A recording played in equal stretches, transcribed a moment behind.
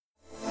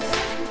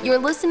You're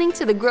listening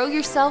to the Grow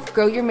Yourself,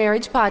 Grow Your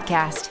Marriage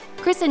podcast.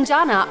 Chris and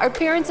Jana are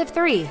parents of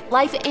 3,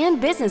 life and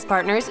business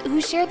partners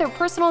who share their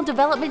personal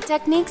development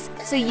techniques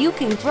so you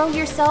can grow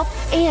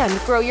yourself and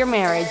grow your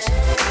marriage.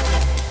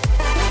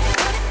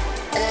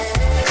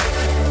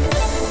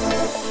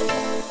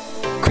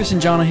 Chris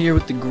and Jana here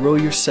with the Grow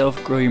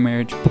Yourself, Grow Your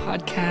Marriage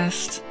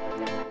podcast.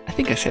 I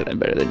think I said that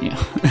better than you.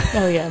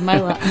 Oh yeah,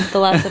 the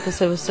last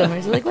episode was so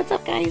amazing. Like, what's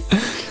up, guys?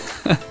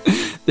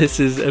 This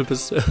is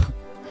episode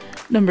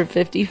number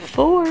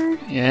 54.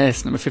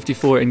 Yes, number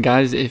 54. And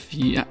guys, if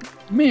you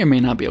may or may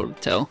not be able to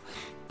tell,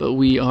 but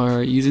we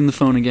are using the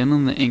phone again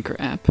on the Anchor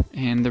app.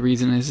 And the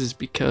reason is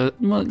because,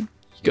 well,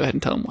 go ahead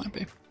and tell them why,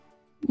 babe.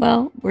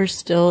 Well, we're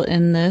still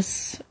in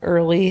this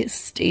early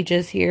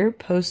stages here,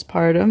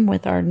 postpartum,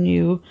 with our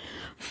new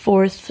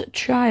 4th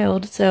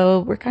child.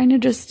 So we're kind of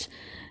just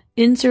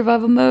in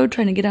survival mode,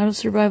 trying to get out of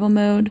survival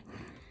mode,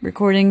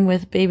 recording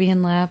with baby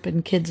in lap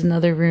and kids in the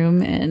other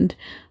room, and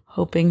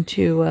hoping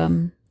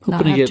to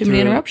not have too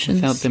many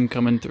interruptions without them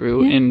coming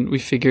through. Yeah. And we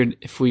figured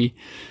if we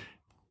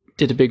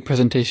did a big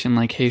presentation,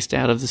 like haste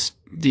out of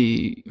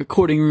the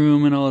recording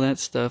room and all that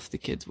stuff, the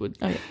kids would.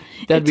 Oh, yeah.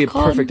 That'd be a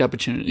perfect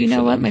opportunity. You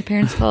know what? My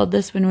parents called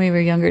this when we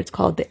were younger. It's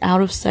called the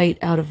out of sight,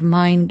 out of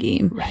mind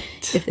game.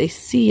 Right. If they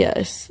see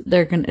us,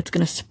 it's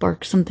gonna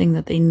spark something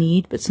that they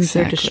need. But since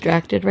they're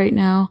distracted right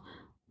now,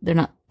 they're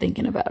not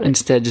thinking about it.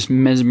 Instead, just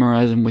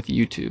mesmerize them with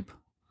YouTube.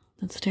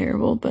 That's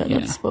terrible, but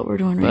that's what we're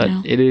doing right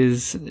now. But it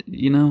is,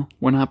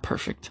 we're not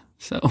perfect.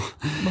 So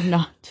we're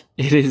not.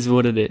 It is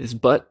what it is.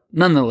 But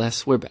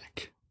nonetheless, we're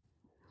back.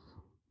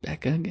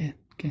 Back again.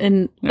 Okay.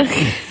 And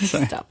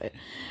stop it.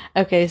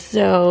 Okay,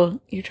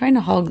 so you're trying to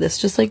hog this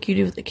just like you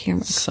do with the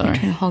camera. Sorry. You're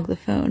trying to hog the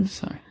phone.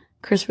 Sorry.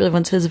 Chris really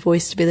wants his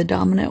voice to be the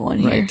dominant one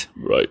here.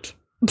 Right.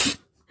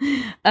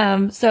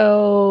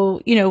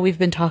 So, we've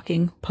been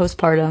talking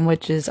postpartum,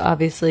 which is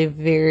obviously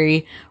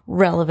very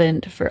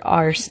relevant for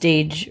our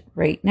stage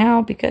right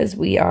now because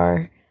we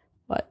are,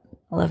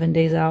 11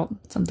 days out,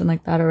 something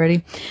like that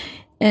already.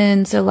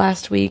 And so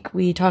last week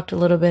I talked a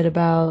little bit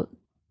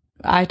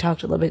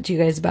to you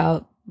guys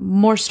about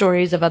more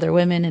stories of other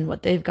women and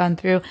what they've gone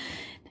through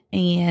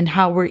and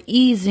how we're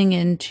easing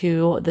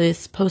into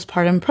this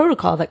postpartum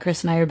protocol that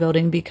Chris and I are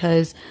building,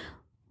 because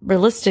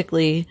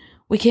realistically,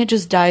 we can't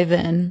just dive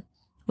in.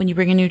 When you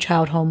bring a new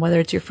child home, whether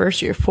it's your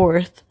 1st or your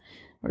 4th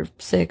or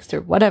 6th or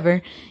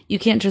whatever, you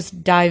can't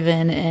just dive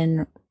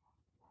in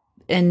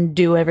and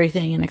do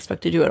everything and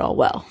expect to do it all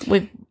well.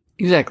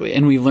 Exactly.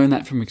 And we've learned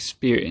that from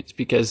experience,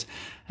 because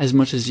as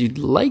much as you'd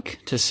like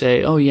to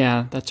say, oh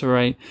yeah, that's all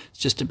right, it's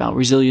just about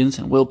resilience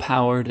and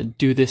willpower to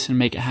do this and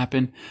make it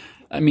happen.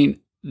 I mean,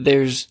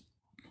 there's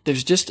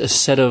just a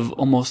set of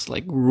almost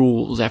like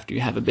rules after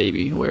you have a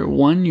baby where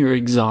 1, you're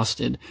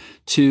exhausted.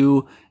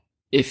 2,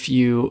 if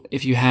you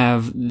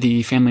have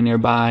the family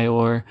nearby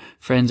or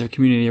friends or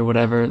community or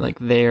whatever, like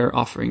they're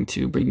offering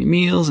to bring you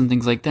meals and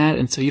things like that.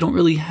 And so you don't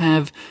really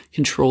have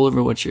control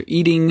over what you're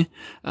eating.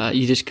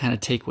 You just kind of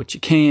take what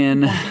you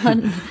can.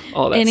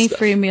 All that Any stuff.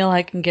 free meal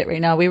I can get right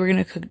now. We were going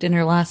to cook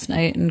dinner last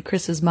night and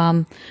Chris's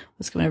mom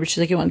was coming over. She's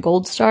like, you want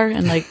Gold Star?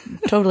 And like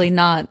totally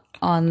not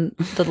on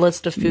the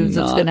list of foods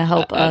that's going to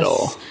help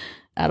us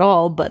at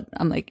all. But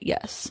I'm like,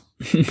 yes,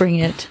 bring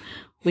it.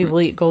 We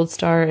will eat Gold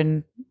Star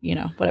and,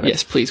 whatever.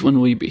 Yes, please. When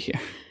will you be here?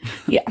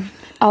 Yeah.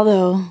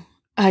 Although,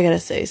 I gotta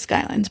say,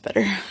 Skyline's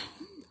better.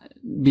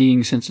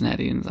 Being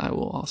Cincinnatians, I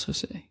will also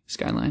say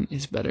Skyline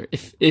is better.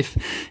 If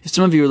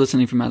some of you are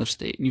listening from out of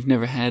state and you've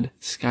never had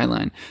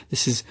Skyline,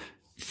 this is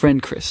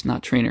friend Chris,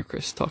 not trainer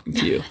Chris, talking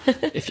to you.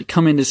 If you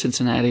come into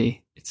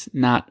Cincinnati, it's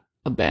not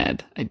a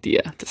bad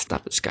idea to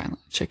stop at Skyline.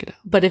 Check it out.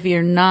 But if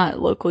you're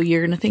not local,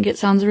 you're gonna think it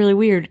sounds really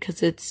weird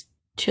because it's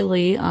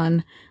chili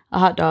on a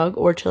hot dog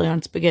or chili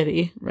on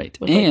spaghetti. Right.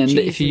 And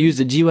if you use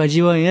the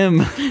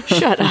GYGYM.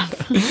 Shut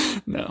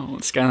up. No,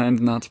 Skyline's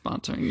not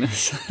sponsoring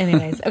this.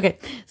 Anyways, okay.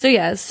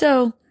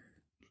 So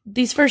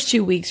these first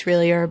 2 weeks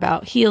really are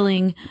about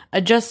healing,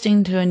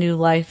 adjusting to a new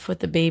life with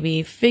the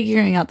baby,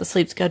 figuring out the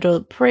sleep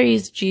schedule.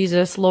 Praise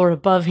Jesus, Lord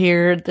above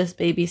here. This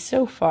baby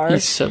so far.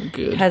 He's so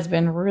good. Has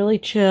been really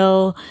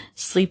chill,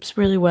 sleeps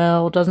really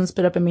well, doesn't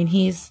spit up. I mean,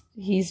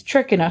 he's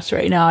tricking us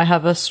right now. I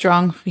have a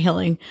strong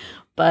feeling,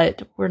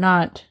 but we're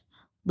not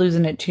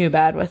losing it too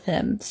bad with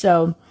him.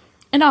 So,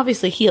 and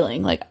obviously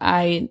healing. Like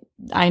I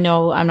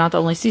know I'm not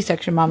the only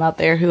C-section mom out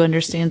there who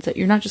understands that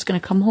you're not just going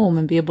to come home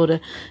and be able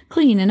to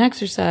clean and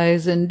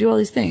exercise and do all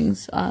these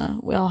things.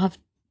 We have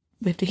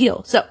to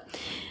heal. So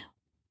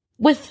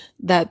with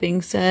that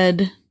being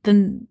said,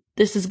 then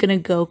this is going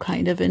to go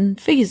kind of in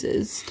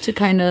phases to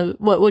kind of,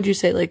 what would you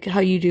say, like how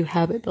you do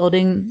habit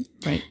building,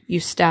 right? You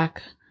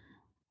stack.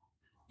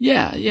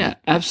 Yeah,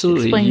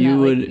 absolutely. Explain that,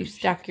 like you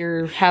stack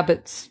your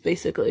habits,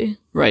 basically.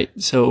 Right.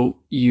 So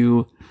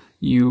you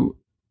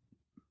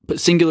put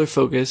singular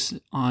focus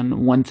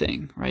on one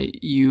thing, right?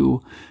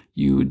 You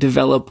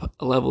develop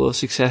a level of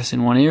success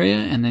in one area,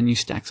 and then you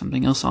stack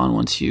something else on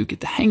once you get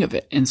the hang of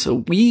it. And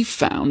so we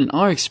found in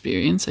our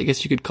experience, I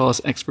guess you could call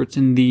us experts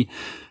in the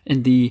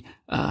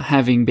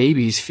having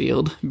babies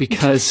field,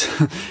 because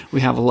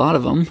we have a lot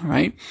of them,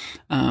 right?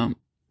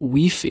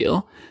 we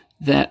feel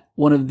that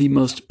one of the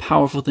most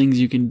powerful things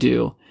you can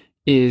do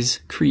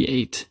is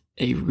create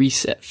a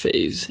reset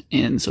phase.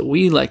 And so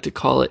we like to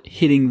call it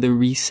hitting the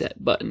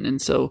reset button.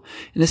 And so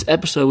in this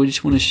episode, we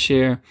just want to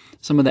share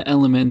some of the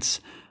elements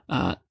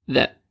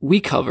that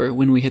we cover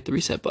when we hit the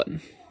reset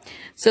button.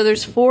 So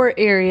there's 4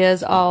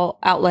 areas. I'll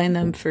outline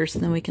them first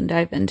and then we can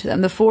dive into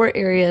them. The 4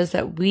 areas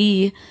that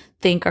we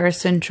think are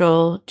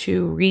essential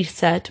to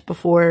reset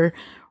before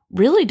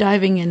really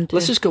diving into...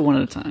 Let's just go one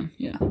at a time.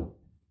 Yeah.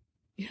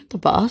 You're not the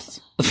boss.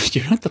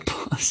 You're not the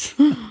boss.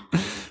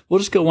 We'll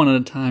just go one at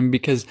a time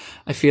because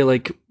I feel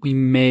like we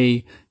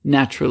may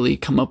naturally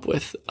come up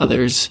with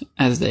others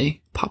as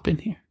they pop in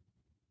here.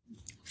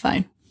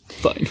 Fine.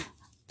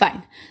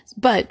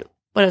 But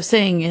what I was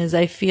saying is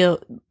I feel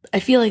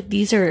like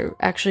these are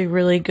actually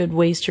really good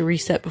ways to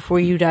reset before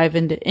you dive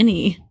into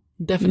any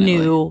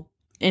new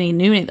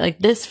like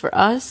this. For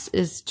us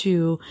is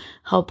to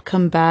help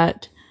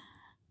combat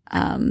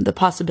the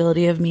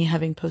possibility of me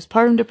having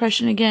postpartum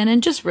depression again,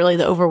 and just really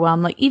the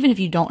overwhelm. Like, even if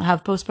you don't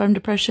have postpartum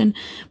depression,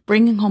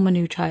 bringing home a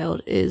new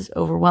child is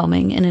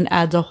overwhelming and it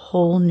adds a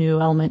whole new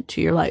element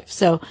to your life.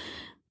 So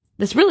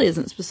this really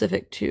isn't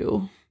specific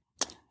to...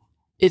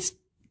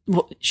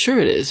 Sure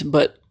it is,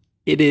 but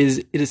it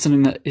is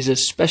something that is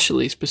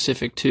especially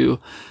specific to,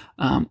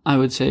 I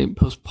would say,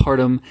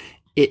 postpartum.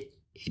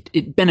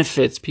 It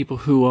benefits people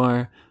who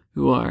are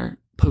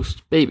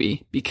post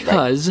baby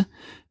because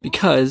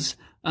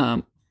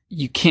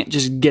you can't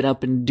just get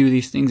up and do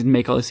these things and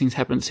make all these things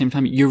happen at the same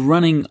time. You're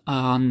running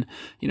on,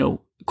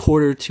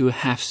 quarter to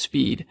half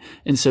speed.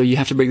 And so you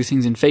have to break these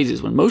things in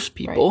phases when most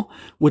people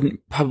wouldn't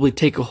probably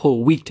take a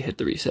whole week to hit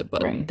the reset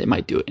button. Right. They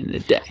might do it in a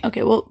day.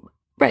 Okay. Well,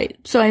 right.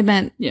 So I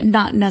meant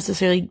not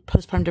necessarily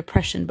postpartum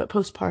depression, but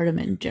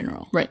postpartum in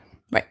general. Right.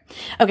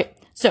 Okay.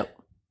 So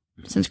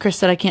since Chris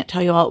said I can't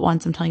tell you all at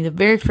once, I'm telling you the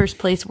very first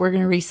place we're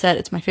going to reset.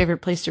 It's my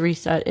favorite place to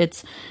reset.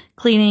 It's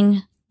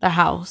cleaning the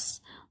house.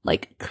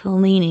 Like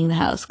cleaning the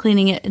house,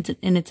 cleaning it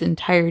in its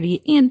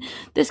entirety. And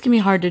this can be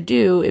hard to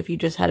do if you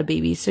just had a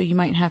baby. So you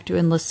might have to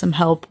enlist some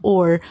help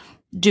or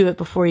do it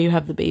before you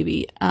have the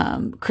baby.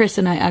 Chris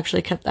and I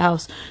actually kept the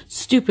house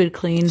stupid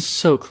clean.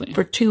 So clean.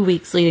 For 2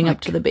 weeks leading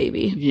up to the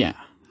baby. Yeah.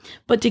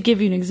 But to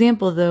give you an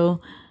example though,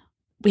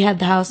 we had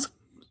the house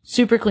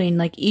super clean.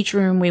 Like each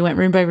room, we went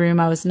room by room.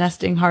 I was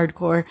nesting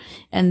hardcore.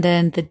 And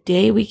then the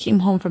day we came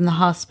home from the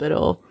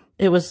hospital,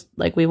 it was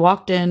like we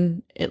walked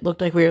in, it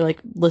looked like we were like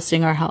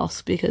listing our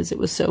house because it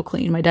was so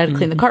clean. My dad had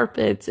cleaned the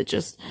carpets. It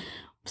just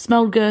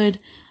smelled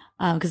good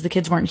because the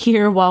kids weren't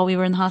here while we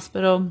were in the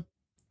hospital.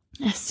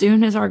 As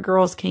soon as our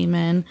girls came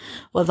in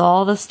with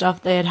all the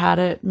stuff they had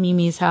at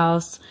Mimi's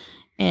house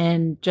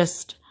and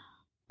just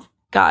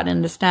got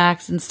into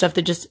snacks and stuff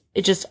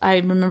I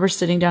remember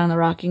sitting down in the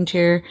rocking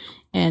chair,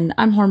 and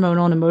I'm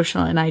hormonal and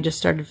emotional, and I just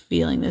started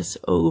feeling this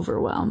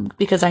overwhelm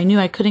because I knew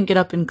I couldn't get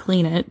up and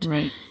clean it.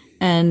 Right.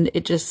 And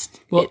it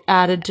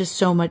added to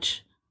so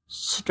much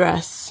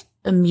stress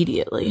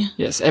immediately.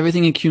 Yes,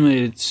 everything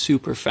accumulated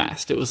super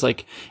fast. It was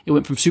like, it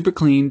went from super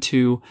clean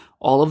to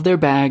all of their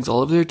bags,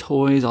 all of their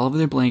toys, all of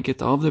their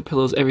blankets, all of their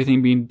pillows,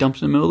 everything being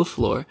dumped in the middle of the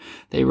floor.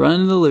 They run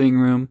into the living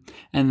room,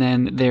 and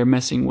then they're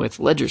messing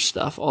with Ledger's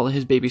stuff, all of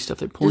his baby stuff.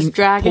 They're pulling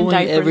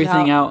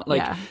everything out.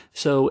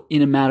 So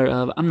in a matter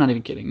of, I'm not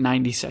even kidding,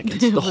 90 seconds,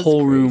 the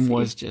whole room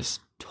was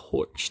just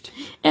torched.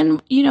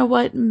 And you know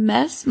what?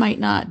 Mess might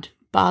not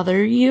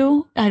bother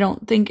you. I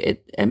don't think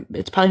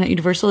it's probably not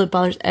universal. It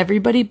bothers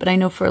everybody, but I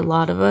know for a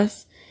lot of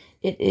us,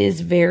 it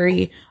is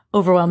very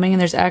overwhelming.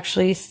 And there's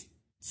actually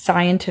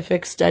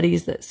scientific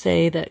studies that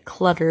say that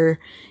clutter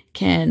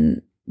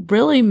can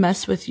really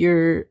mess with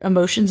your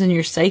emotions and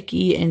your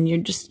psyche. And you're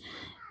just,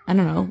 I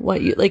don't know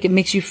what you like. It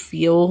makes you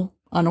feel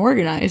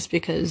unorganized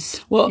because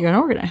you're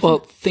unorganized. Well,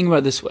 think about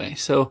it this way.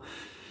 So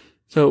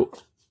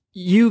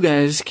you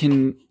guys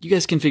can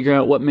figure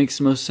out what makes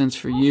the most sense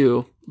for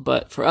you.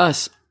 But for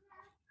us,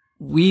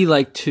 we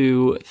like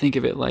to think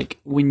of it like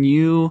when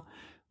you're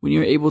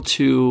able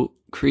to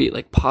create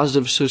like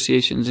positive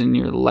associations in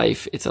your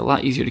life, it's a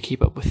lot easier to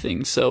keep up with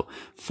things. So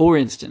for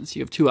instance,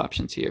 you have 2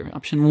 options here.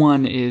 Option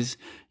 1 is,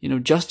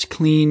 just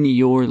clean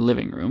your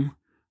living room,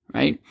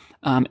 right?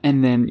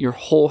 And then your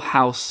whole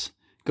house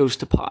goes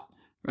to pot,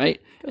 right?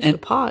 To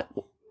pot.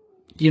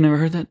 You never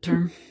heard that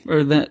term?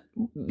 Or that?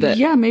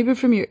 Yeah, maybe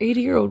from your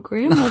 80-year-old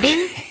grandmother.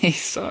 Okay,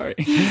 sorry.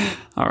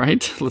 All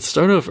right, let's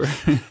start over.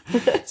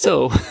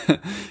 So,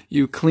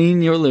 you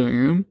clean your living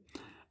room,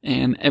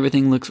 and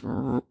everything looks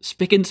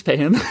spick and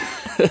span.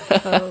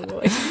 Oh,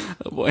 boy.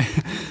 Oh, boy.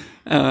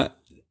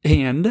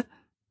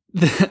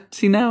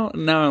 See, now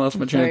I lost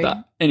my train of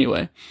thought.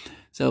 Anyway.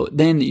 So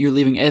then you're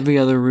leaving every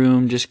other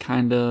room just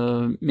kind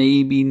of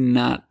maybe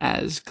not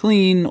as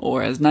clean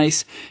or as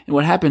nice. And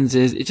what happens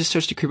is it just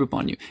starts to creep up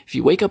on you. If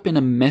you wake up in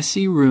a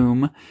messy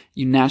room,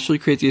 you naturally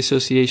create the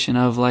association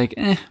of like,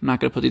 I'm not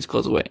going to put these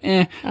clothes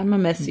away. I'm a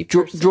messy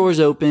person. Drawers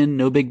open,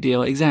 no big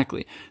deal.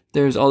 Exactly.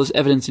 There's all this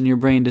evidence in your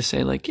brain to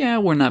say like, yeah,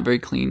 we're not very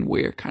clean.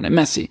 We're kind of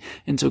messy.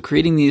 And so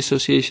creating the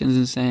associations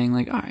and saying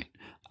like, all right,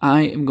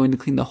 I am going to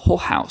clean the whole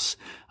house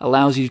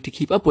allows you to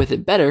keep up with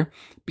it better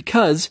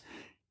because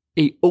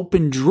an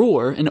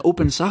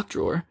open sock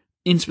drawer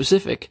in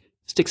specific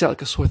sticks out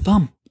like a sore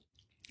thumb.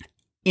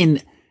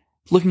 In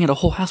looking at a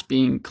whole house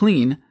being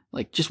clean,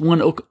 like just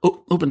one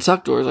open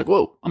sock drawer is like,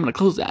 whoa, I'm going to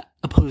close that,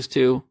 opposed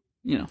to,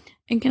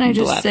 And can I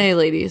just say,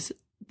 ladies,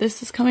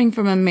 this is coming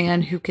from a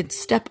man who could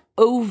step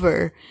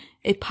over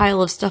a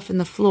pile of stuff in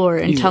the floor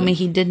and tell me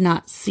he did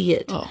not see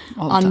it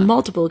on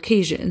multiple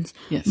occasions.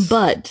 Yes.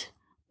 But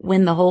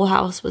when the whole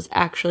house was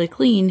actually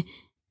clean,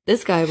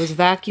 this guy was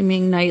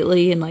vacuuming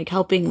nightly and like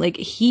helping,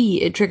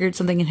 it triggered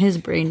something in his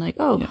brain, like,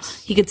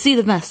 he could see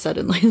the mess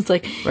suddenly. It's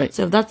like, right.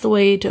 So if that's the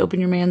way to open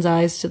your man's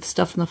eyes to the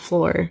stuff on the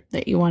floor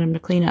that you want him to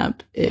clean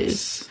up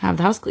is have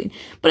the house clean.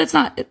 But it's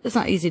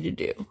not easy to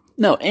do.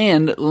 No,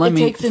 and it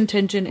takes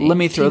intention. Let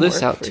me throw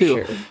this out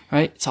too, sure.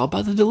 right? It's all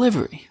about the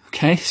delivery.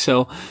 Okay.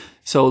 So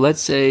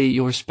let's say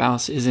your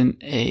spouse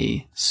isn't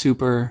a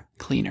super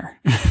cleaner,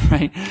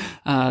 right?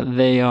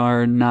 They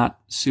are not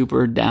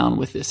super down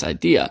with this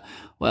idea.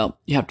 Well,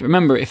 you have to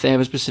remember, if they have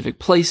a specific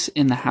place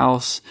in the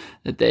house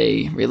that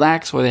they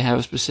relax, or they have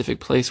a specific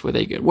place where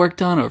they get work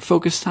done or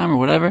focus time or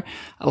whatever,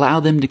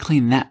 allow them to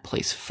clean that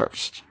place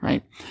first,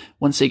 right?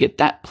 Once they get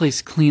that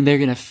place clean, they're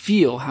going to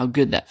feel how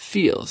good that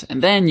feels.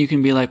 And then you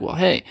can be like, well,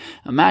 hey,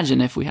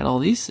 imagine if we had all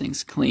these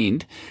things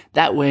cleaned.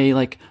 That way,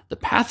 like, the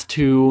path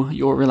to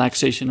your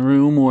relaxation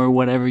room or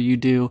whatever you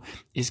do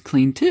is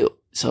clean too.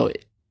 So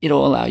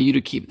it'll allow you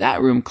to keep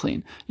that room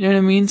clean. You know what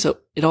I mean? So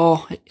it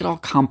all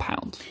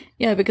compounds.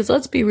 Yeah, because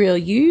let's be real.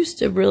 You used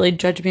to really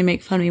judge me,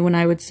 make fun of me when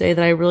I would say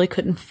that I really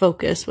couldn't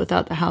focus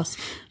without the house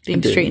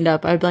being straightened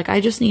up. I'd be like,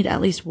 I just need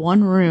at least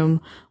one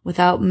room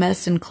without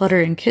mess and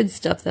clutter and kids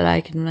stuff that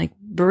I can like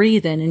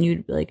breathe in. And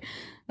you'd be like,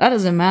 that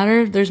doesn't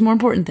matter. There's more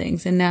important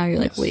things. And now you're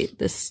like, wait,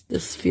 this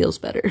feels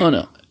better. Oh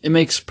no, it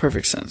makes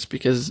perfect sense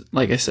because,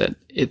 like I said,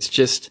 it's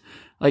just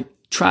like,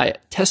 try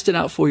it, test it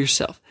out for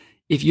yourself.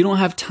 If you don't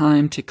have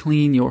time to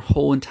clean your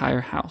whole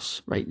entire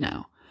house right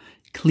now,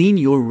 clean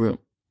your room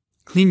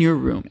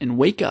and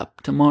wake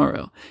up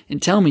tomorrow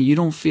and tell me you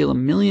don't feel a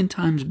million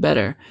times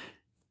better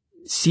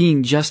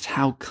seeing just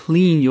how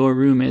clean your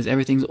room is.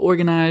 Everything's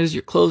organized,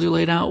 your clothes are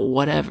laid out,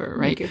 whatever,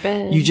 right? Your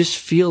bed. You just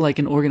feel like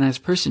an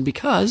organized person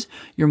because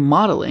you're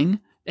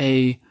modeling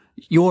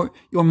you're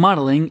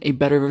modeling a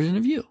better version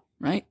of you,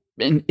 right?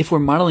 And if we're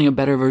modeling a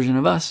better version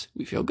of us,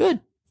 we feel good.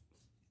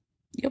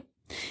 Yep.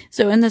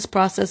 So in this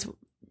process,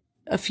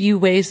 a few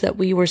ways that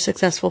we were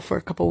successful for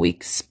a couple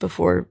weeks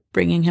before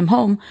bringing him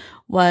home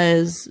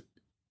was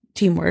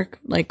teamwork.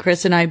 Like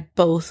Chris and I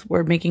both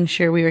were making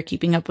sure we were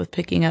keeping up with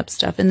picking up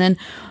stuff. And then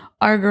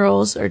our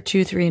girls are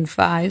 2, 3, and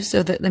 5.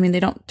 So that, they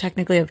don't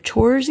technically have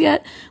chores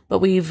yet, but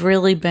we've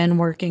really been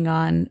working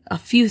on a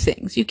few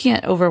things. You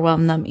can't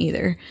overwhelm them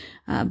either.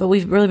 But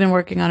we've really been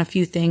working on a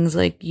few things.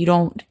 Like you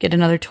don't get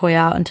another toy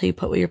out until you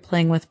put what you're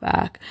playing with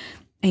back.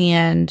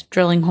 And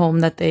drilling home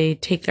that they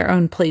take their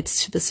own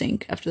plates to the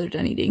sink after they're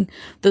done eating.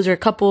 Those are a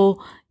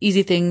couple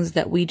easy things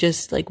that we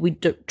just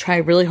try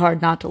really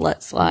hard not to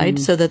let slide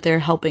so that they're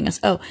helping us.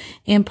 Oh,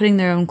 and putting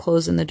their own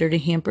clothes in the dirty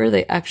hamper.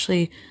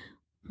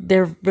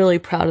 They're really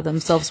proud of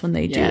themselves when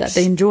they do that.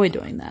 They enjoy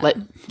doing that.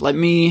 Let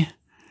me,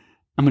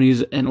 I'm going to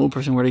use an old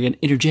person word again,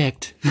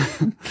 interject.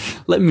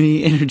 Let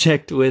me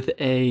interject with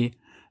a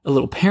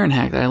little parent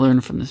hack that I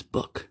learned from this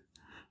book.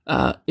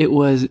 It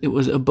was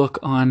a book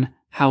on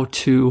how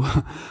to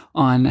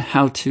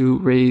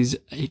raise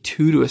a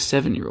 2 to a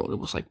 7-year-old. It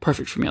was like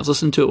perfect for me. I was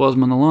listening to it while I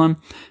was on the lawn.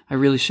 I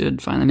really should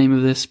find the name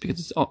of this because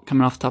it's all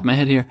coming off the top of my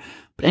head here.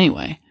 But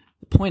anyway,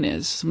 the point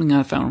is, something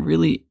I found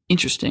really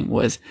interesting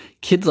was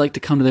kids like to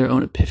come to their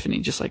own epiphany,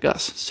 just like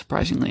us,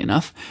 surprisingly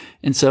enough.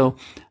 And so,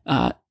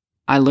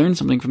 I learned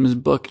something from this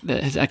book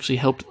that has actually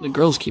helped the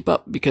girls keep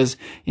up because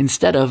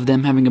instead of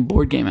them having a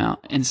board game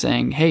out and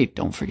saying, hey,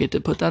 don't forget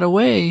to put that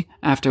away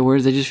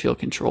afterwards, they just feel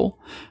control,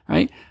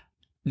 right?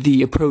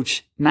 The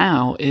approach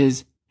now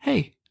is,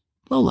 hey,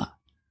 Lola,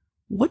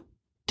 what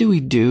do we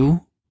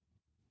do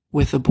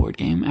with a board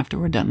game after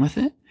we're done with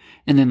it?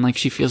 And then like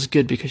she feels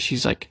good because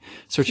she's like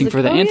searching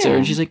for the answer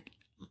and she's like,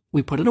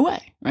 we put it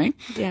away, right?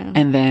 Yeah.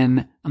 And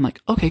then I'm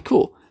like, okay,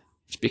 cool.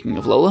 Speaking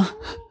of Lola,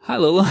 hi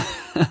Lola.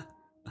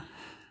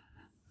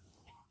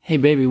 Hey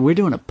baby, we're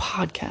doing a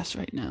podcast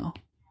right now.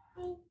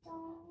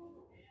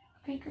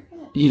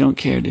 You don't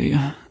care, do you?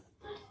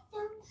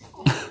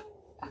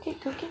 Okay,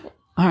 go get it.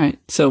 All right.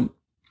 So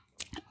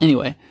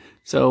anyway,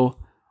 so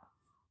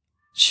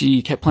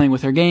she kept playing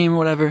with her game or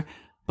whatever,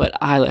 but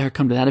I let her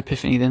come to that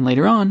epiphany. Then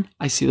later on,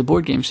 I see the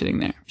board game sitting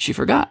there. She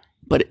forgot.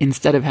 But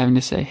instead of having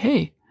to say,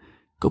 hey,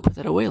 go put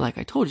that away like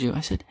I told you,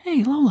 I said,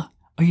 hey, Lola,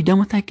 are you done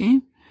with that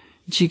game?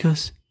 And she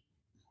goes,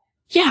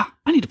 yeah,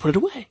 I need to put it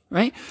away,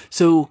 right?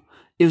 So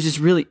it was just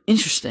really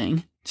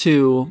interesting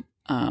to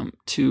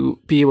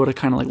be able to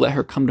kind of like let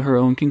her come to her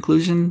own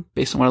conclusion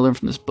based on what I learned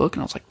from this book.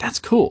 And I was like, that's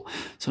cool.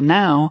 So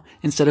now,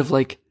 instead of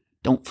like,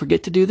 don't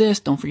forget to do this,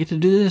 don't forget to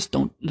do this,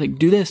 don't like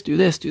do this, do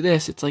this, do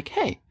this. It's like,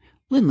 hey,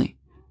 Lindley,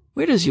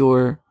 where do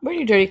your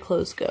dirty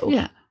clothes go?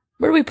 Yeah.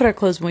 where do we put our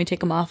clothes when we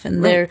take them off?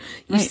 And there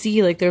you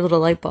see like their little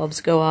light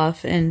bulbs go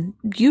off, and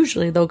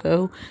usually they'll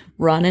go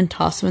run and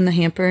toss them in the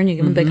hamper, and you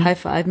give them a big high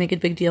five, make a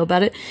big deal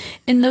about it.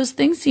 And those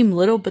things seem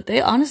little, but they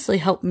honestly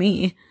help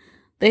me.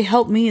 They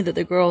help me that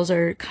the girls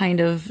are kind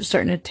of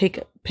starting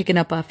to picking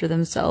up after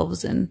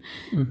themselves, and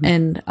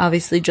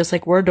obviously just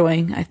like we're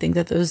doing, I think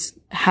that those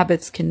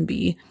habits can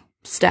be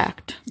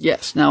stacked.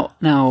 Yes.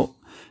 Now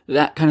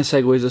that kind of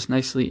segues us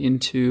nicely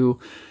into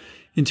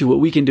what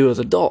we can do as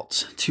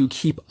adults to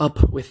keep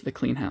up with the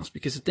clean house.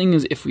 Because the thing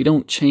is, if we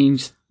don't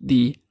change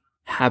the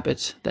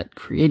habits that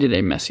created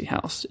a messy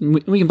house, and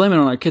we can blame it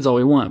on our kids all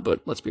we want,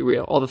 but let's be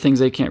real, all the things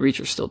they can't reach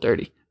are still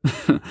dirty,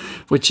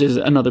 which is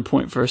another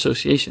point for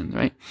association,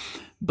 right?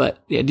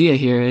 But the idea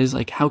here is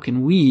like, how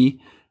can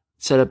we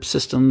set up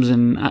systems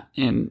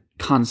and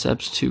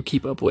concepts to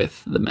keep up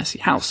with the messy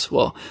house?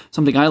 Well,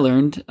 something I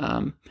learned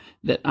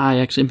that I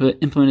actually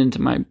implemented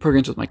into my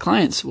programs with my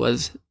clients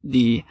was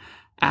the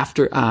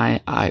after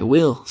I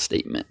will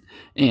statement.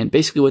 And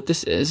basically what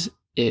this is,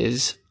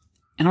 and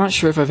I'm not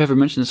sure if I've ever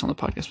mentioned this on the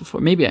podcast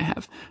before, maybe I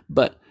have,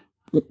 but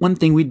one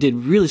thing we did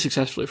really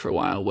successfully for a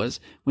while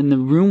was when the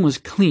room was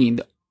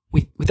cleaned,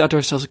 we thought to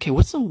ourselves, okay,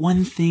 what's the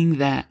one thing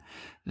that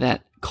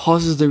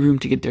causes the room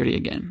to get dirty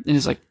again? And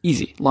it's like,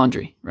 easy,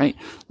 laundry, right?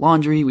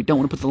 Laundry, we don't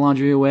want to put the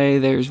laundry away.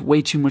 There's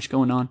way too much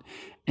going on.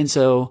 And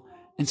so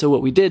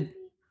what we did,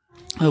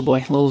 oh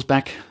boy, Lola's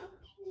back.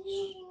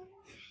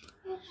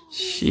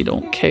 She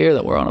don't care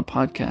that we're on a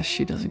podcast.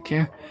 She doesn't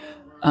care.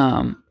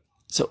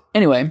 So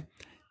anyway,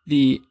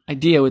 the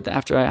idea with the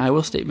after I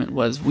will statement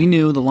was we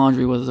knew the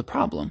laundry was a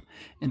problem.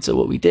 And so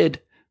what we did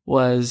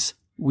was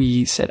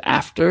we said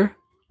after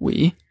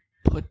we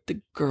put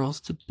the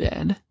girls to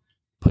bed,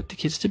 put the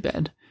kids to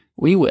bed,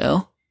 we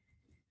will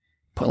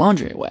put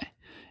laundry away.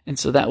 And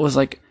so that was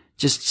like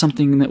just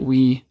something that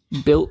we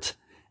built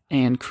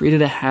and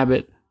created a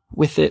habit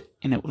with it.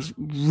 And it was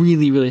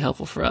really, really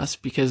helpful for us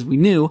because we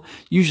knew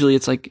usually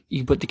it's like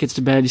you put the kids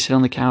to bed, you sit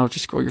on the couch, you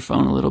scroll your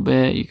phone a little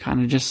bit, you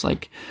kind of just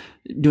like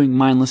doing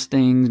mindless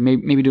things,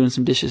 maybe doing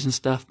some dishes and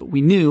stuff. But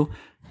we knew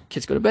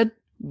kids go to bed,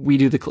 we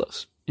do the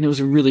clothes. And it was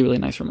a really, really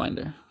nice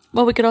reminder.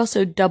 Well, we could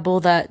also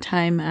double that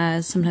time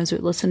as sometimes we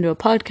would listen to a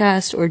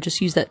podcast or just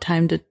use that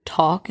time to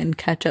talk and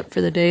catch up for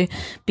the day.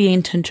 Be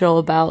intentional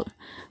about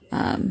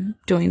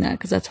doing that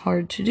because that's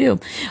hard to do.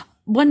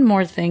 One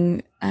more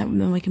thing,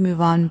 then we can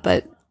move on,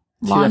 but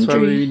laundry. See, that's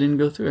why we didn't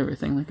go through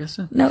everything, like I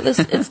said. No,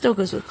 it still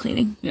goes with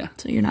cleaning. Yeah.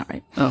 So you're not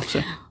right. Oh,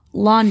 sorry.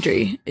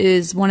 Laundry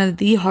is one of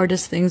the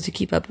hardest things to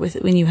keep up with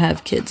when you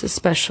have kids,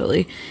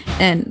 especially.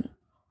 And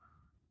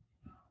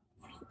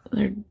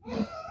they're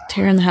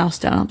tearing the house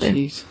down out there.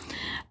 Jeez.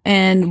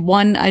 And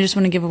I just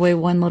want to give away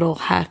one little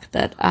hack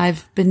that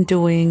I've been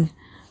doing,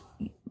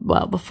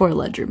 well, before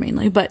Ledger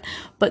mainly, but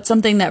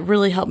something that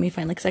really helped me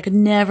finally, because I could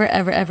never,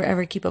 ever, ever,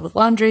 ever keep up with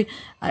laundry.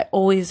 I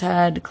always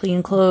had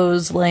clean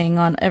clothes laying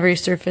on every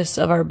surface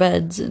of our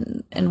beds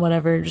and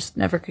whatever, just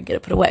never could get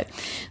it put away.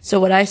 So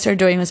what I started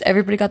doing was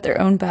everybody got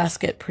their own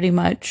basket pretty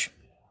much.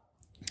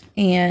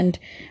 And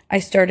I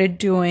started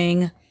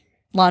doing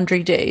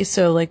laundry days.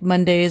 So like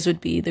Mondays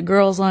would be the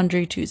girls'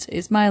 laundry,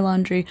 Tuesdays my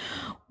laundry,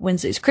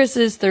 Wednesdays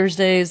Chris's,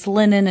 Thursdays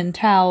linen and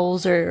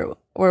towels or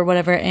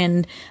whatever.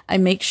 And I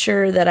make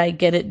sure that I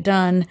get it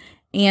done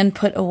and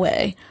put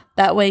away.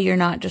 That way you're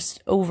not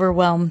just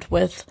overwhelmed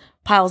with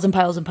piles and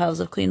piles and piles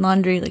of clean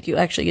laundry. Like you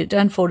actually get it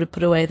done, folded,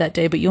 put away that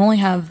day, but you only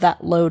have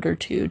that load or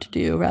two to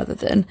do rather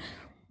than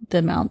the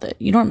amount that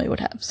you normally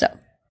would have. So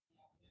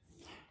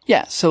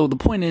yeah. So the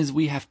point is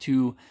we have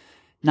to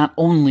not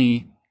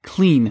only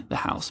clean the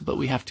house, but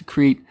we have to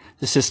create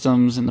the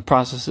systems and the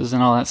processes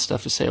and all that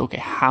stuff to say, okay,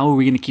 how are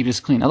we going to keep this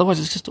clean? Otherwise,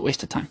 it's just a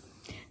waste of time.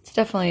 It's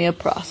definitely a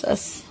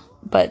process,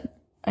 but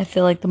I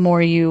feel like the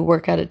more you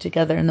work at it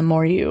together and the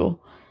more you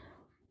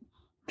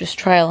just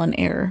trial and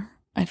error,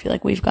 I feel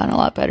like we've gotten a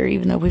lot better,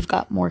 even though we've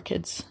got more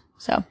kids.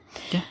 So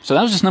yeah. So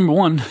that was just number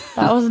one.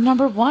 That was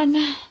number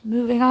one.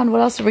 Moving on.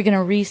 What else are we going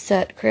to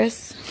reset,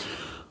 Chris?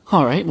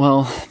 All right.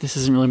 Well, this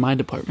isn't really my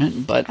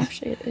department, but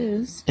actually it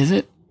is. Is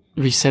it?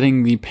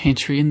 Resetting the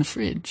pantry and the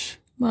fridge.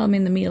 Well, I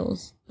mean the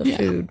meals, the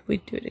food, we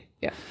do it.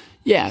 Yeah.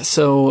 Yeah.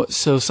 So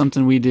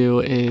something we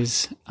do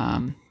is,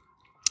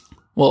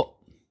 well,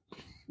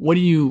 what do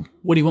you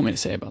want me to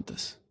say about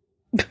this?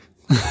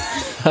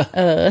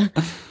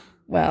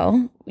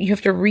 Well, you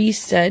have to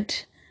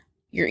reset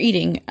your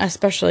eating,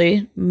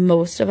 especially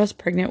most of us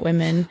pregnant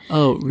women.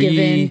 Give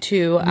in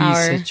to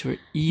reset your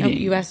eating. No,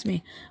 you asked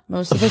me.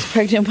 Most of us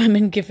pregnant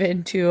women give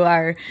in to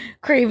our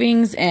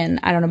cravings, and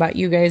I don't know about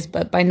you guys,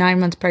 but by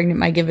 9 months pregnant,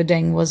 my give a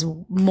dang was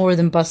more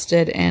than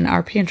busted, and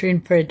our pantry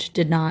and fridge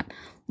did not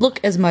look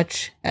as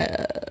much,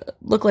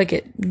 look like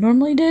it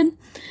normally did.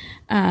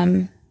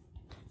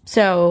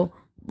 So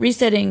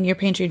resetting your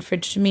pantry and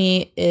fridge to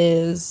me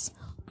is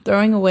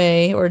throwing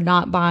away or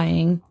not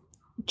buying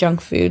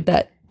junk food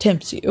that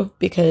tempts you,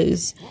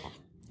 because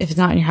if it's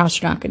not in your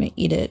house, you're not going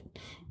to eat it.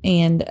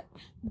 And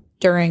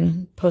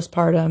during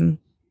postpartum,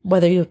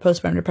 whether you have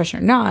postpartum depression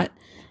or not,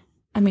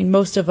 I mean,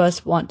 most of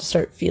us want to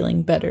start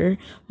feeling better.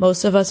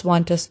 Most of us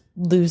want to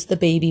lose the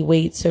baby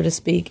weight, so to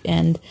speak.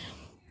 And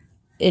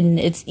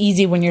it's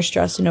easy when you're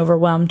stressed and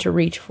overwhelmed to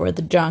reach for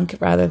the junk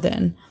rather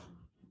than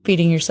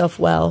feeding yourself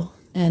well.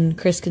 And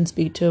Chris can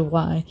speak to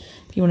why.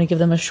 If you want to give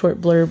them a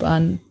short blurb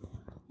on...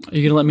 Are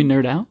you going to let me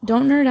nerd out?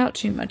 Don't nerd out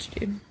too much,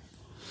 dude.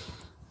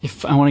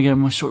 If I want to give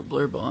them a short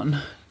blurb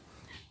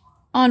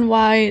on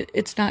why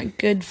it's not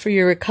good for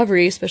your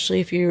recovery, especially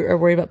if you are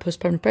worried about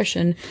postpartum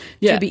depression,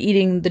 to be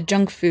eating the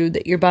junk food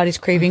that your body's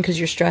craving because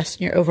you're stressed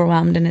and you're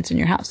overwhelmed and it's in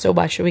your house. So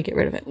why should we get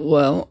rid of it?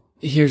 Well,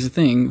 here's the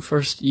thing.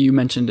 First, you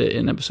mentioned it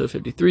in episode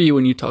 53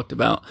 when you talked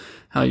about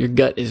how your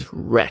gut is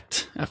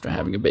wrecked after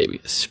having a baby,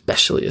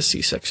 especially a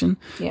C-section.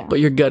 Yeah. But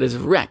your gut is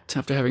wrecked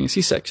after having a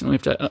C-section.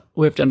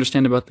 We have to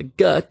understand about the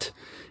gut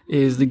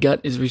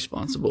is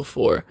responsible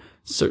for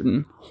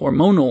certain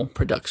hormonal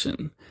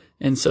production.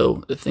 And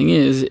so the thing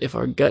is, if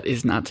our gut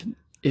is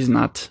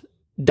not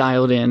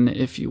dialed in,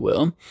 if you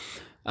will,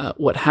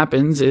 what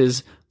happens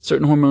is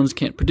certain hormones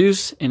can't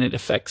produce, and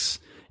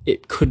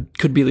it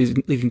could be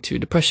leading to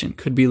depression,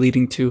 could be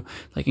leading to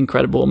like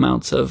incredible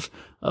amounts of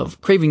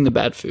craving the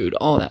bad food,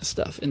 all that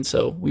stuff. And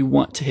so we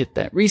want to hit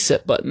that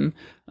reset button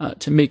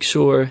to make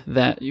sure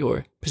that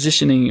you're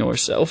positioning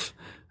yourself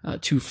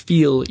to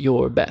feel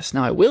your best.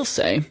 Now, I will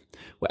say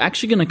we're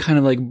actually going to kind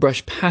of like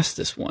brush past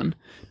this one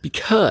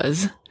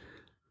because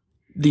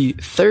the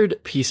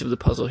third piece of the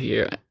puzzle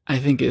here, I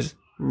think, is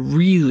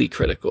really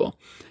critical,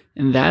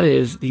 and that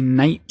is the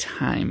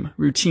nighttime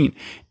routine.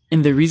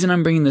 And the reason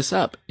I'm bringing this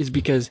up is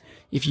because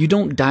if you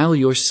don't dial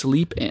your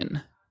sleep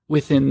in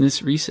within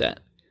this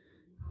reset,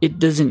 it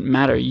doesn't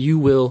matter. You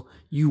will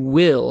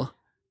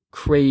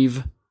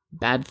crave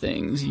bad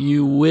things.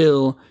 You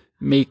will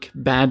make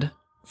bad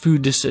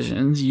food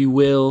decisions. You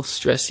will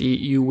stress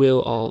eat. You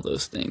will all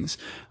those things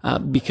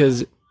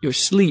because your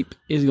sleep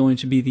is going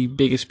to be the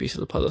biggest piece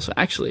of the puzzle. So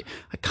actually,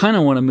 I kind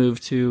of want to move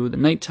to the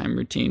nighttime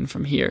routine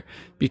from here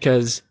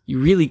because you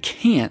really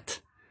can't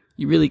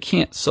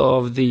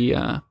solve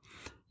the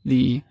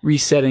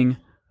resetting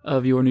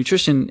of your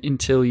nutrition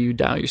until you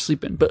dial your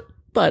sleep in.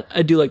 But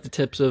I do like the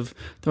tips of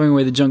throwing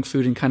away the junk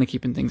food and kind of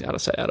keeping things out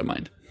of sight, out of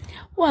mind.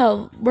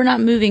 Well, we're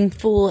not moving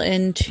full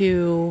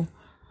into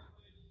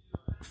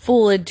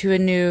a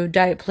new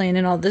diet plan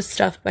and all this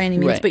stuff by any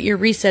means, right. But you're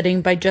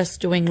resetting by just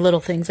doing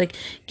little things like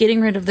getting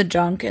rid of the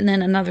junk. And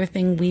then another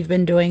thing we've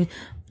been doing,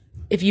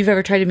 if you've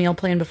ever tried a meal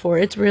plan before,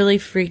 it's really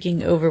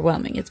freaking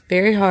overwhelming. It's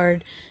very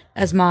hard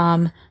as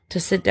mom to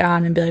sit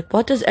down and be like,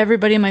 what does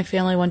everybody in my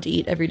family want to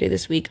eat every day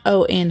this week?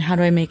 Oh, and how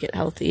do I make it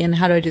healthy? And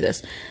how do I do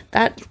this?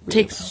 That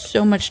takes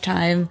so much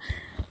time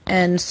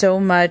and so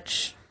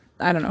much,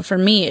 I don't know, for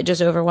me, it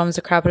just overwhelms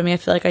the crap out of me. I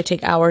feel like I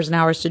take hours and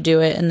hours to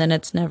do it, and then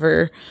it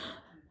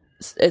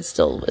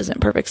still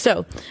isn't perfect.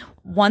 So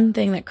one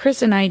thing that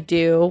Chris and I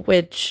do,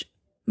 which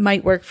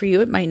might work for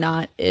you, it might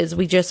not, is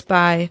we just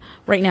buy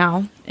right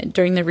now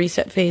during the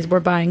reset phase,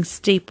 we're buying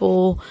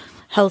staple,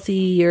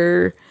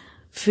 healthier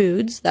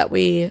foods that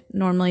we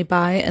normally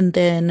buy. And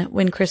then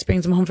when Chris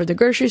brings them home from the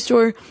grocery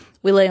store,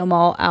 we lay them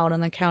all out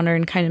on the counter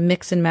and kind of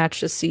mix and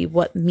match to see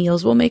what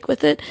meals we'll make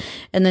with it,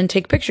 and then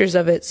take pictures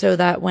of it so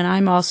that when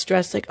I'm all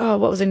stressed, like, oh,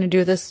 what was I going to do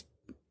with this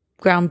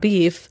ground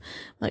beef?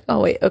 Like, oh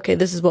wait, okay,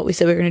 this is what we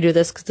said we were going to do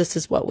this because this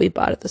is what we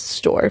bought at the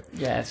store.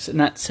 Yes, and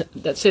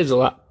that saves a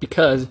lot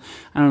because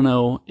I don't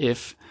know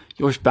if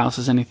your spouse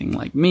is anything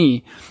like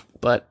me,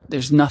 but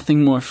there's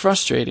nothing more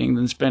frustrating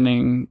than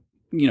spending,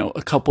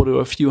 a couple to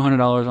a few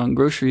 $100s on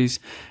groceries,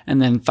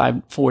 and then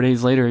 4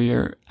 days later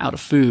you're out of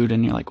food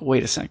and you're like,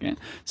 wait a second.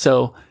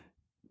 So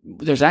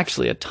there's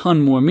actually a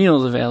ton more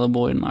meals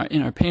available in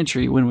our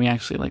pantry when we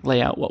actually like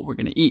lay out what we're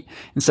going to eat,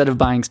 instead of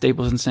buying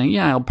staples and saying,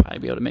 yeah, I'll probably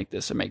be able to make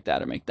this or make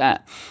that or make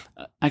that.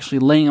 Actually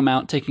laying them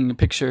out, taking a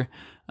picture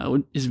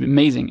is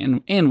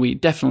amazing. And we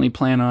definitely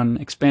plan on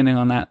expanding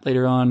on that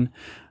later on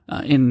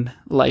in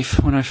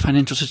life when our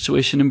financial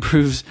situation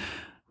improves.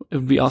 It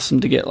would be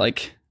awesome to get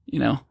like,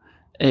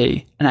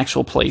 an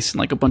actual place and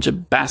like a bunch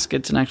of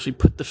baskets and actually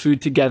put the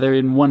food together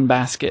in one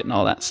basket and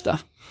all that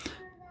stuff.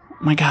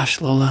 My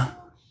gosh, Lola.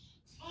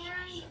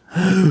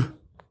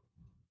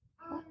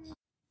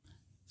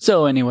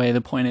 So anyway,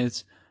 the point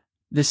is,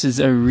 this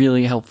is a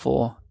really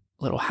helpful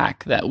little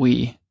hack that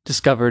we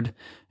discovered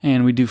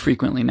and we do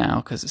frequently now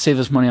because it saves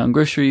us money on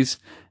groceries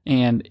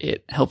and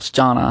it helps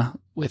Jana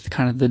with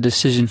kind of the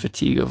decision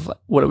fatigue of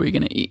what are we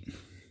going to eat.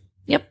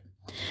 Yep.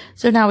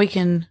 So now we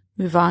can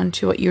move on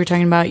to what you were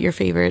talking about, your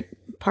favorite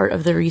part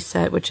of the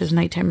reset, which is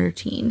nighttime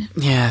routine.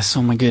 Yes,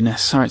 oh my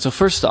goodness. All right, so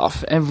first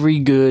off, every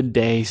good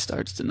day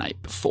starts the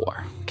night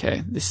before.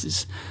 Okay, this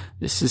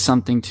is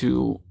something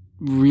to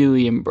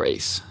really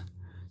embrace.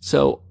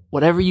 So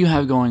whatever you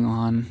have going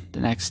on the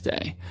next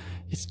day,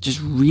 it's just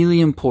really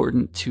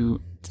important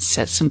to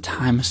set some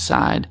time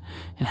aside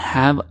and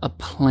have a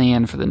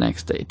plan for the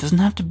next day. It doesn't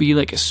have to be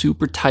like a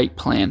super tight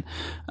plan,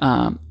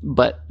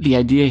 but the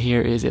idea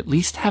here is at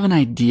least have an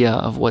idea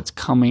of what's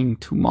coming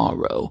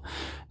tomorrow.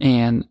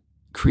 And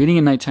creating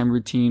a nighttime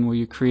routine where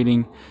you're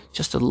creating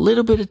just a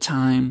little bit of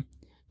time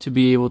to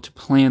be able to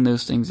plan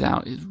those things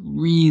out is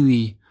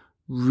really,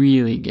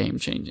 really game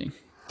changing.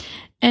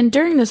 And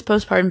during this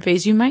postpartum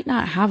phase, you might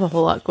not have a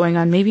whole lot going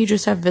on. Maybe you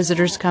just have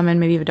visitors come in,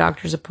 maybe you have a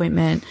doctor's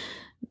appointment.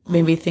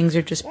 Maybe things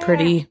are just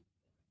pretty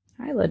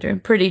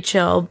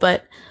chill,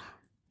 but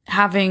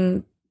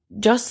having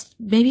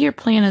maybe your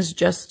plan is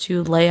just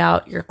to lay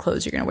out your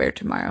clothes you're going to wear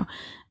tomorrow.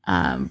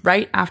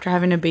 Right after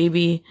having a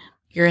baby,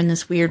 you're in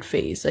this weird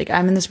phase. Like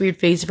I'm in this weird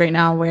phase right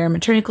now where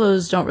maternity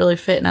clothes don't really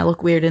fit and I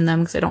look weird in them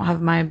because I don't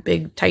have my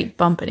big tight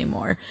bump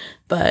anymore,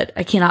 but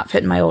I cannot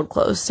fit in my old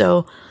clothes.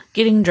 So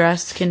getting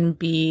dressed can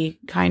be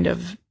it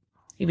can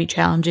be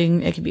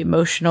challenging. It can be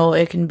emotional.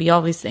 It can be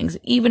all these things.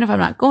 Even if I'm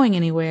not going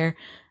anywhere,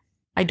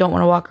 I don't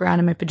want to walk around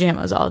in my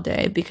pajamas all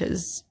day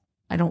because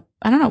I don't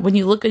know. When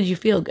you look good, you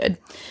feel good.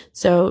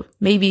 So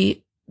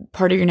maybe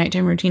part of your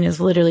nighttime routine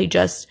is literally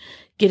just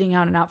getting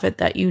out an outfit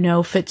that you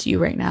know fits you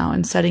right now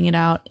and setting it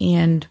out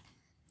and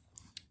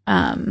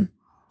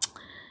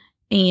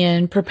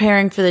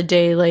preparing for the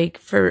day.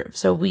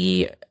 So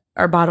we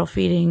are bottle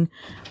feeding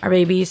our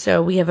baby.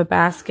 So we have a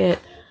basket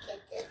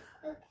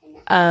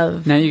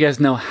of. Now you guys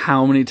know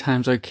how many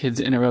times our kids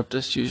interrupt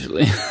us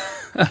usually.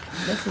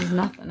 This is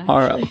nothing. Actually.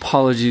 Our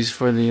apologies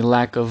for the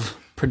lack of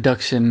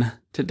production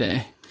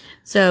today.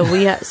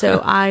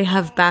 So I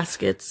have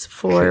baskets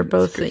for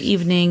both the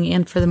evening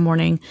and for the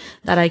morning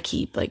that I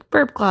keep, like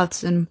burp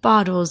cloths and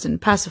bottles and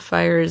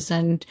pacifiers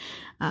and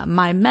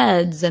my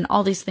meds and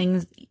all these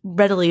things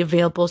readily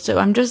available. So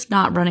I'm just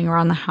not running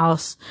around the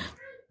house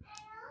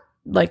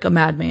like a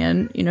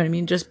madman. You know what I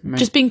mean?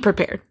 Just being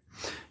prepared.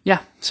 Yeah.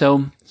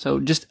 So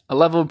just a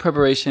level of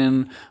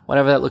preparation,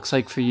 whatever that looks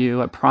like for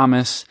you. I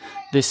promise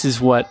this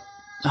is what,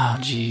 oh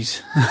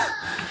geez.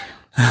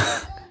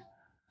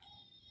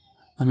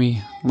 Let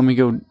me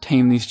go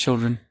tame these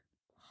children.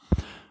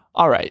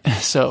 All right.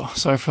 So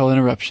sorry for all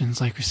interruptions,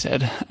 like we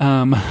said.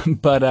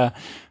 But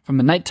from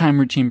a nighttime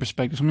routine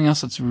perspective, something else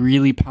that's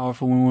really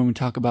powerful when we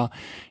talk about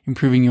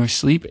improving your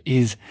sleep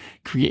is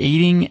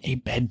creating a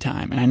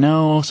bedtime. And I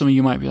know some of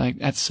you might be like,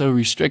 that's so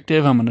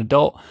restrictive. I'm an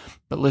adult.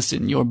 But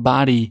listen, your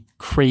body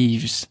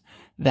craves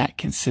that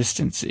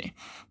consistency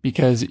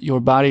because your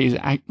body is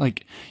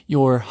like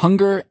your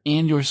hunger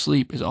and your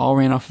sleep is all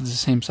ran off of the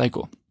same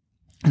cycle.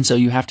 And so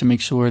you have to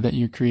make sure that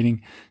you're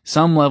creating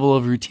some level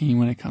of routine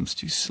when it comes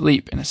to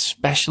sleep. And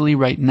especially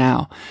right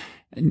now,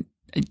 and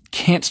I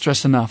can't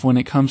stress enough when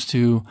it comes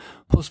to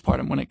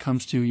postpartum, when it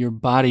comes to your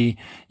body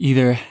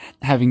either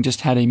having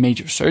just had a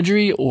major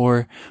surgery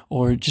or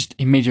just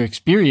a major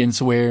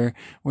experience where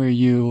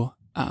you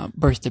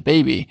birthed a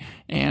baby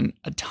and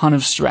a ton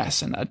of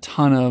stress and a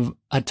ton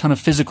of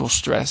physical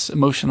stress,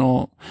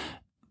 emotional,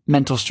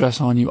 mental stress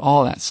on you,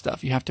 all that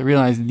stuff. You have to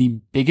realize the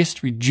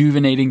biggest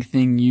rejuvenating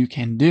thing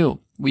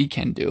we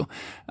can do,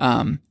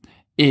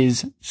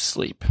 is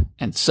sleep.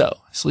 And so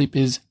sleep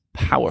is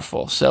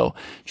powerful. So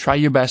try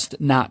your best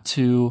not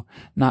to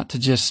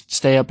just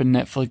stay up and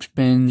Netflix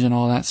binge and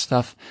all that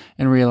stuff,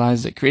 and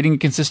realize that creating a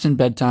consistent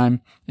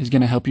bedtime is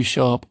going to help you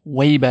show up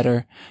way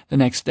better the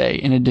next day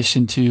in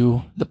addition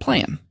to the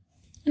plan.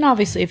 And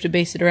obviously you have to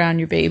base it around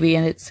your baby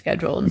and its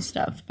schedule and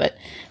stuff, but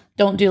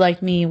don't do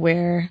like me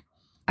where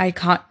I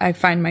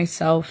find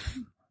myself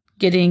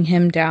getting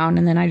him down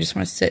and then I just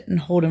want to sit and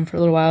hold him for a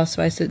little while.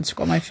 So I sit and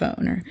scroll my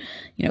phone or,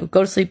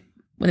 go to sleep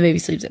when the baby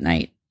sleeps at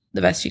night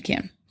the best you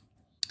can.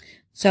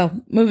 So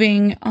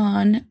moving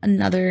on,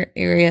 another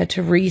area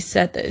to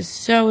reset that is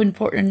so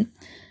important,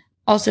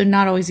 also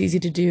not always easy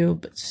to do,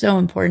 but so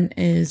important,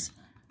 is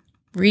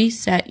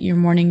reset your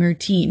morning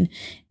routine.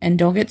 And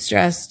don't get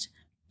stressed.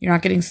 You're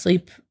not getting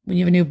sleep when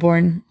you have a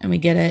newborn, and we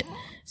get it.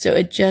 So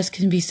it just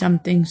can be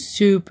something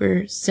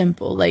super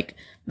simple. Like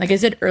I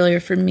said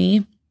earlier, for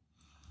me,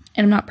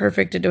 and I'm not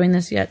perfect at doing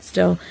this yet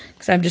still,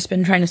 because I've just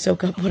been trying to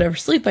soak up whatever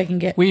sleep I can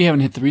get. We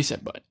haven't hit the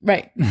reset button.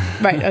 Right.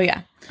 Oh,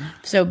 yeah.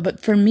 So, but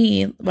for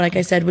me, like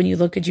I said, when you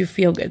look good, you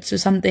feel good. So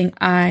something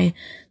I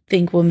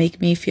think will make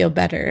me feel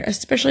better,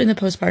 especially in the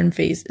postpartum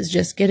phase, is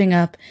just getting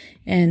up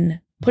and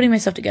putting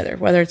myself together,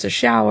 whether it's a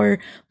shower,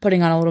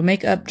 putting on a little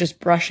makeup, just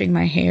brushing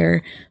my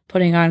hair,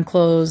 putting on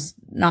clothes,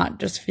 not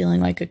just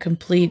feeling like a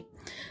complete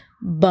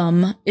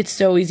bum. It's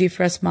so easy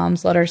for us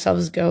moms let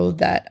ourselves go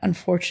that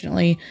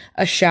unfortunately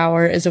a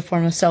shower is a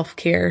form of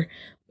self-care.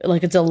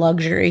 Like it's a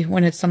luxury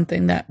when it's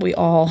something that we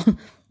all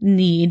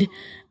need.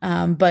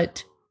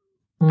 But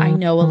I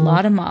know a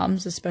lot of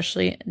moms,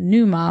 especially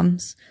new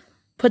moms,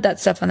 put that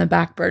stuff on the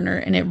back burner,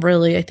 and it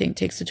really, I think,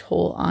 takes a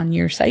toll on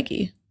your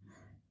psyche.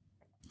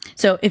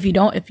 So if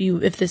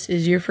this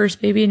is your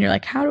first baby and you're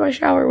like, how do I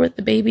shower with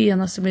the baby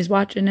unless somebody's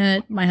watching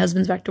it? My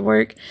husband's back to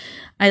work.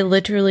 I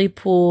literally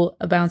pull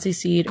a bouncy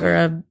seat or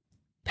a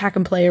pack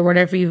and play or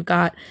whatever you've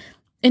got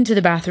into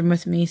the bathroom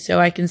with me so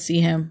I can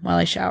see him while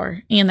I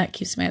shower. And that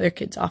keeps my other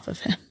kids off of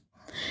him.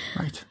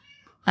 Right.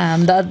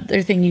 The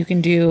other thing you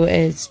can do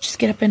is just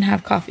get up and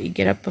have coffee.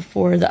 Get up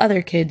before the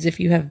other kids if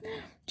you have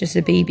just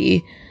a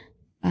baby.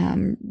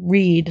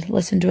 Read,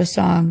 listen to a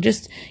song.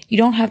 Just, you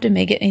don't have to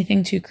make it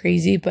anything too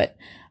crazy, but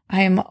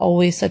I am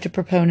always such a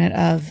proponent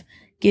of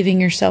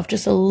giving yourself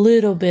just a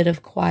little bit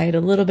of quiet,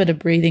 a little bit of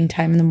breathing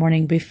time in the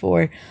morning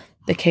before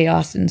the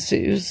chaos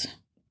ensues.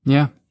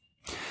 Yeah.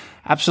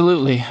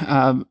 Absolutely.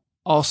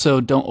 Also,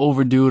 don't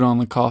overdo it on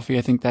the coffee.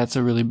 I think that's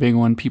a really big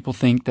one. People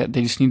think that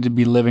they just need to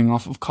be living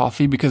off of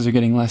coffee because they're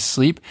getting less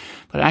sleep,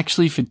 but it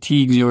actually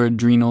fatigues your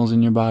adrenals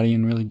in your body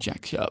and really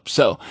jacks you up.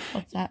 So,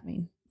 What's that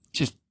mean?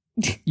 Just,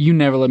 you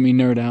never let me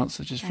nerd out,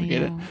 so just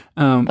forget it.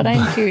 But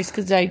I'm curious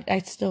because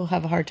I still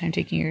have a hard time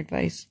taking your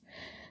advice.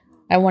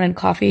 I wanted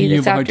coffee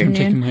this afternoon.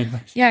 Taking my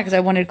advice. Yeah, because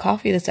I wanted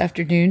coffee this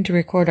afternoon to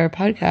record our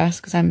podcast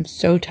because I'm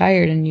so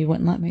tired and you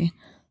wouldn't let me.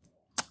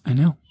 I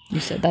know.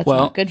 You said that's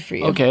not good for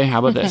you. Okay, how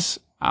about this?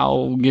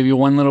 I'll give you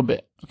one little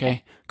bit.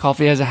 Okay.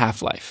 Coffee has a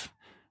half-life,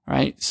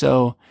 right?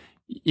 So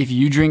if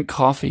you drink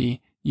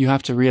coffee, you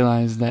have to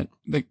realize that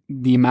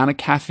the amount of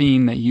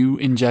caffeine that you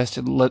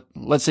ingested,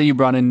 let's say you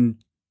brought in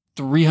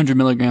 300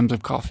 milligrams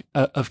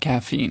of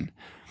caffeine,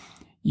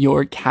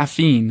 your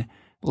caffeine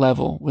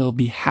level will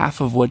be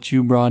half of what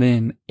you brought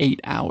in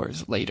 8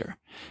 hours later.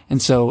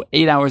 And so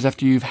 8 hours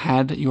after you've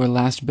had your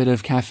last bit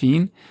of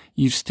caffeine,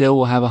 you still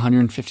will have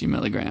 150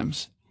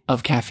 milligrams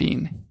of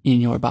caffeine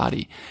in your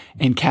body.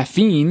 And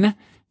caffeine,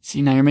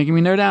 see, now you're making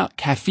me nerd out.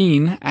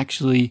 Caffeine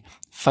actually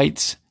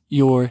fights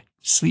your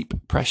sleep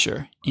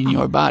pressure in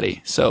your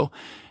body. So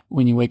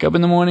when you wake up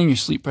in the morning, your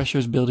sleep pressure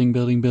is building.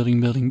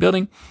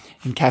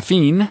 And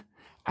caffeine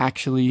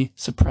actually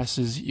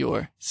suppresses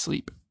your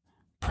sleep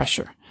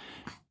pressure.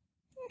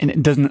 And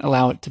it doesn't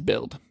allow it to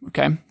build.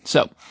 Okay.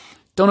 So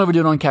don't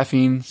overdo it on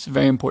caffeine. It's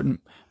very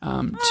important,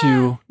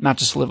 to not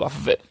just live off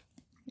of it.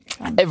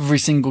 Every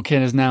single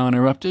kid is now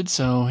interrupted,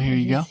 so here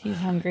you go. He's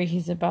hungry.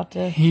 He's about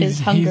to. His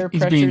hunger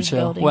pressure's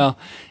building. Well,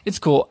 it's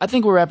cool. I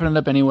think we're wrapping it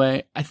up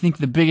anyway. I think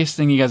the biggest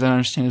thing you guys gotta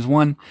understand is,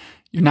 one,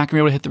 you're not gonna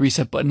be able to hit the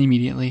reset button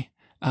immediately.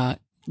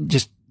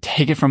 Just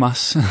take it from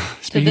us.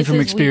 Speaking from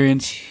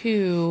experience. Week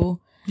 2.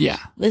 Yeah.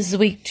 This is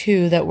week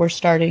 2 that we're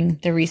starting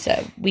the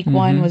reset. Week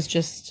 1 was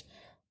just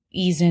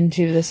ease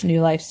into this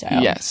new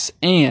lifestyle. Yes,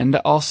 and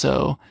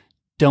also,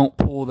 don't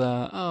pull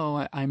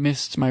I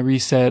missed my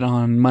reset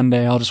on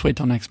Monday. I'll just wait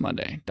till next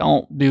Monday.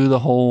 Don't do the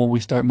whole we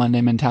start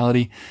Monday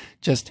mentality.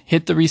 Just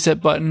hit the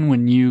reset button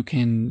when you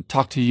can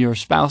talk to your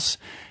spouse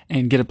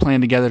and get a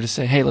plan together to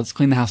say, hey, let's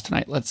clean the house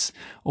tonight.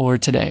 Or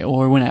today,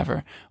 or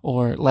whenever,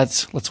 or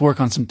let's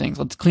work on some things.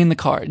 Let's clean the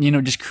car.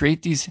 Just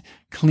create these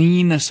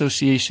clean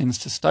associations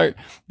to start,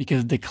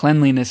 because the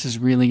cleanliness is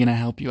really going to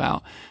help you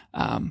out,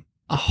 a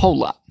whole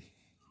lot.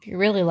 If you're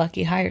really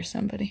lucky, hire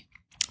somebody.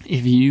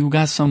 If you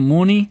got some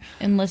money,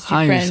 enlist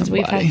your friends.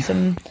 Somebody. We've had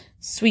some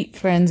sweet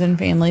friends and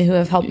family who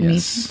have helped me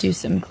do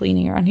some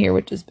cleaning around here,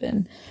 which has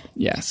been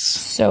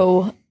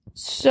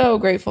so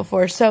grateful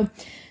for. So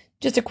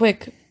just a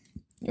quick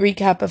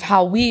recap of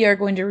how we are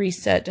going to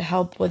reset to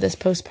help with this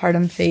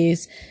postpartum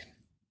phase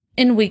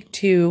in week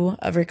 2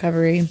 of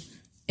recovery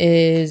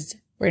is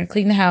we're going to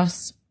clean the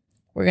house.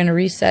 We're going to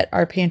reset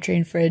our pantry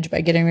and fridge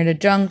by getting rid of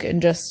junk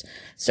and just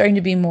starting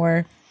to be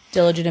more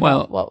diligent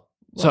about what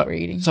we're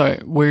eating. Sorry,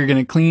 we're going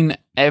to clean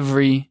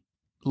every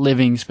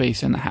living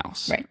space in the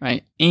house.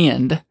 Right.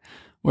 And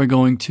we're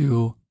going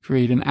to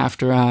create an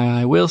after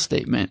I will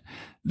statement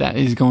that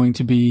is going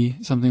to be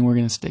something we're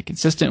going to stay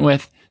consistent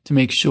with to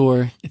make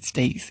sure it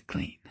stays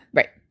clean.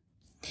 Right.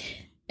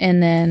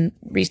 And then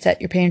reset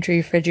your pantry,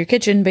 your fridge, your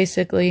kitchen,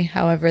 basically,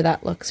 however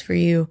that looks for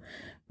you.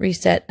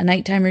 Reset a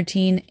nighttime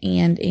routine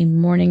and a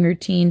morning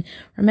routine.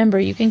 Remember,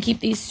 you can keep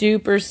these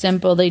super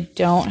simple. They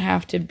don't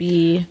have to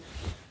be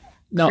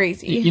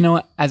crazy. You know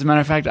what? As a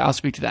matter of fact, I'll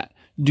speak to that.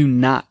 Do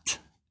not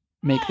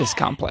make this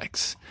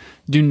complex.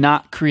 Do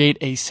not create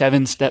a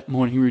 7-step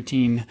morning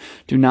routine.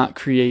 Do not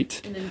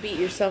create and then beat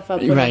yourself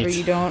up whenever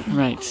you don't.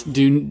 Right.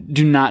 Do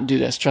not do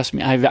this. Trust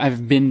me.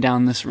 I've been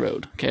down this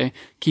road. Okay.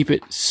 Keep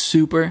it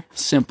super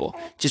simple.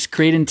 Just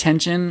create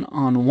intention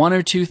on 1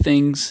 or 2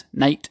 things,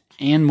 night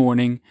and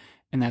morning,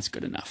 and that's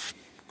good enough.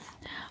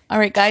 All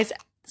right, guys.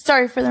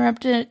 Sorry for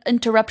the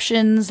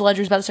interruptions.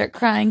 Ledger's about to start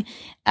crying.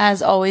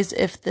 As always,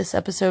 if this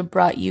episode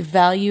brought you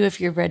value, if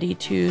you're ready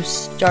to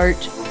start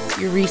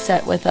your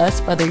reset with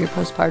us, whether you're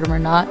postpartum or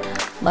not,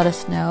 let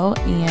us know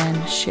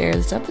and share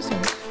this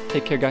episode.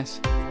 Take care, guys.